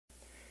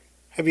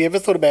Have you ever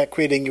thought about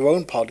creating your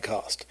own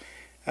podcast?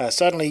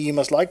 Certainly you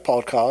must like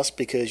podcasts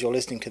because you're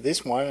listening to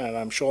this one and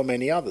I'm sure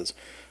many others.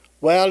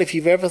 Well, if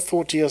you've ever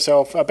thought to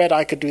yourself, I bet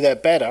I could do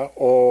that better,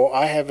 or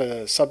I have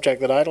a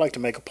subject that I'd like to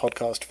make a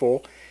podcast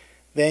for,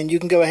 then you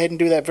can go ahead and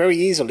do that very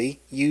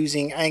easily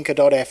using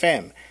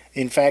Anchor.fm.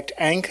 In fact,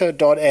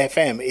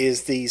 Anchor.fm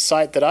is the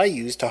site that I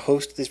use to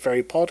host this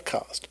very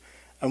podcast.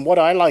 And what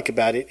I like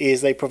about it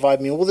is they provide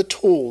me all the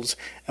tools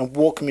and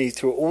walk me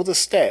through all the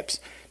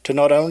steps to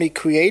not only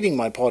creating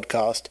my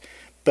podcast,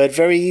 but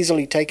very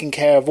easily taking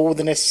care of all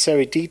the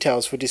necessary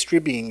details for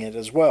distributing it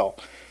as well.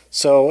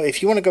 So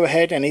if you want to go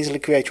ahead and easily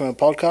create your own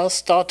podcast,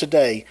 start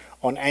today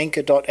on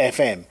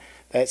Anchor.fm.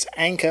 That's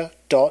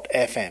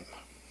Anchor.fm.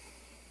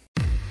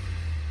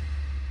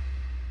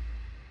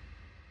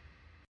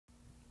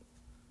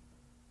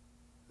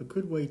 A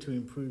good way to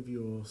improve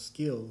your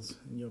skills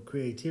and your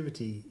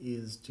creativity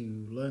is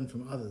to learn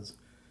from others.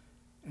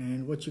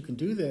 And what you can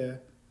do there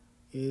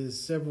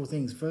is several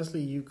things.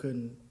 Firstly, you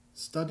can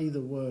study the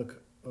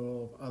work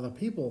of other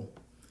people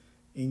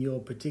in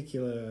your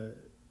particular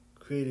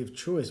creative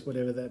choice,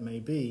 whatever that may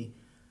be.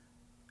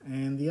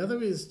 And the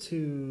other is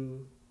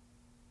to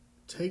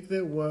take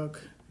their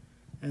work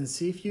and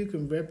see if you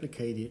can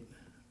replicate it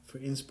for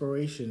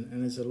inspiration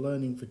and as a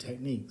learning for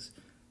techniques.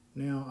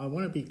 Now, I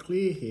want to be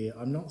clear here.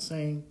 I'm not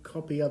saying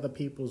copy other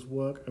people's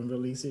work and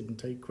release it and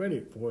take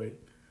credit for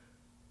it.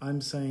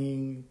 I'm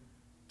saying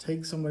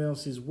take someone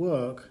else's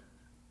work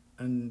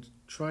and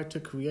try to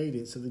create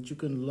it so that you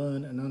can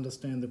learn and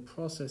understand the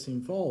process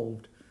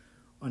involved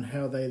on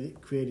how they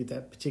created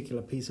that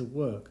particular piece of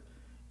work.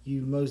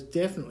 You most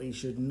definitely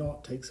should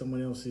not take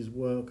someone else's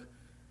work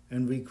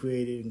and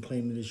recreate it and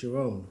claim it as your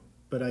own.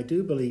 But I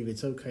do believe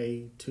it's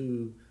okay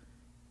to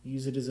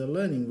use it as a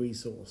learning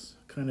resource,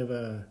 kind of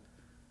a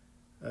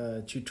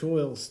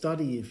tutorial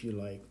study, if you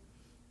like.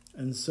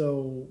 And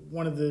so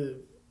one of the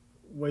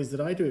ways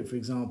that I do it, for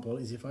example,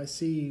 is if I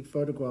see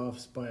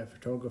photographs by a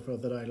photographer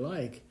that I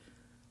like,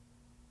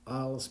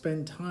 I'll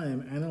spend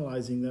time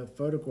analyzing that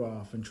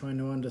photograph and trying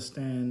to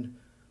understand,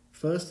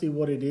 firstly,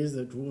 what it is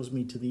that draws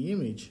me to the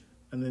image,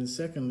 and then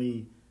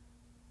secondly,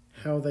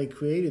 how they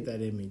created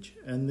that image.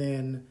 And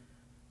then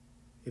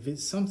if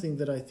it's something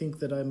that I think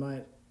that I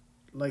might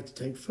like to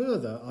take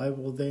further, I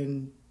will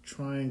then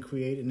try and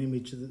create an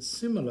image that's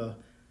similar,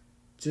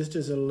 just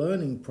as a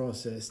learning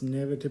process,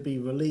 never to be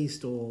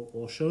released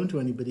or shown to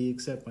anybody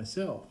except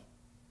myself.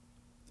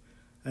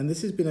 And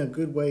this has been a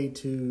good way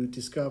to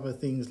discover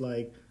things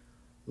like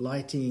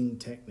lighting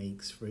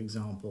techniques, for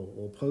example,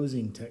 or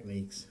posing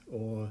techniques,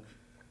 or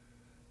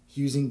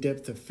using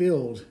depth of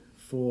field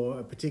for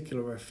a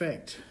particular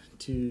effect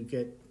to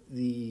get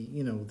the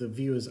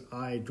viewer's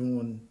eye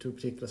drawn to a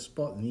particular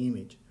spot in the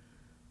image.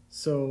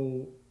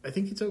 So I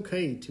think it's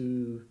okay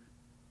to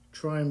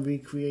try and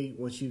recreate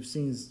what you've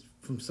seen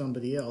from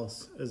somebody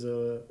else as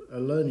a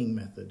learning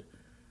method.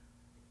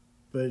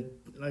 But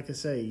like I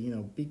say,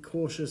 be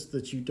cautious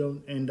that you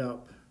don't end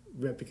up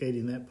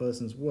replicating that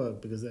person's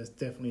work, because that's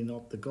definitely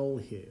not the goal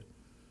here.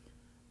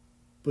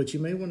 But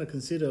you may want to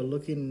consider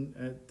looking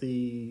at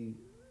the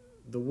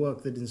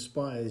work that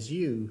inspires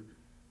you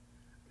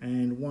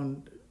and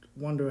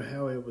wonder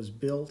how it was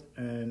built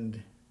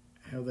and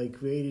how they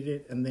created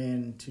it, and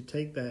then to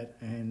take that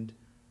and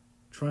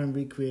try and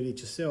recreate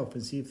it yourself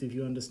and see if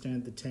you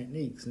understand the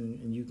techniques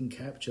and you can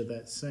capture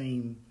that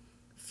same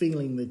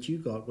feeling that you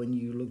got when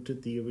you looked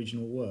at the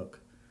original work.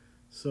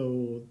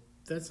 So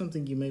that's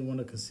something you may want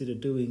to consider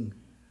doing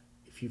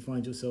if you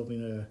find yourself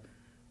in a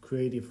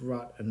creative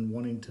rut and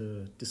wanting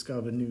to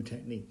discover new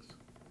techniques.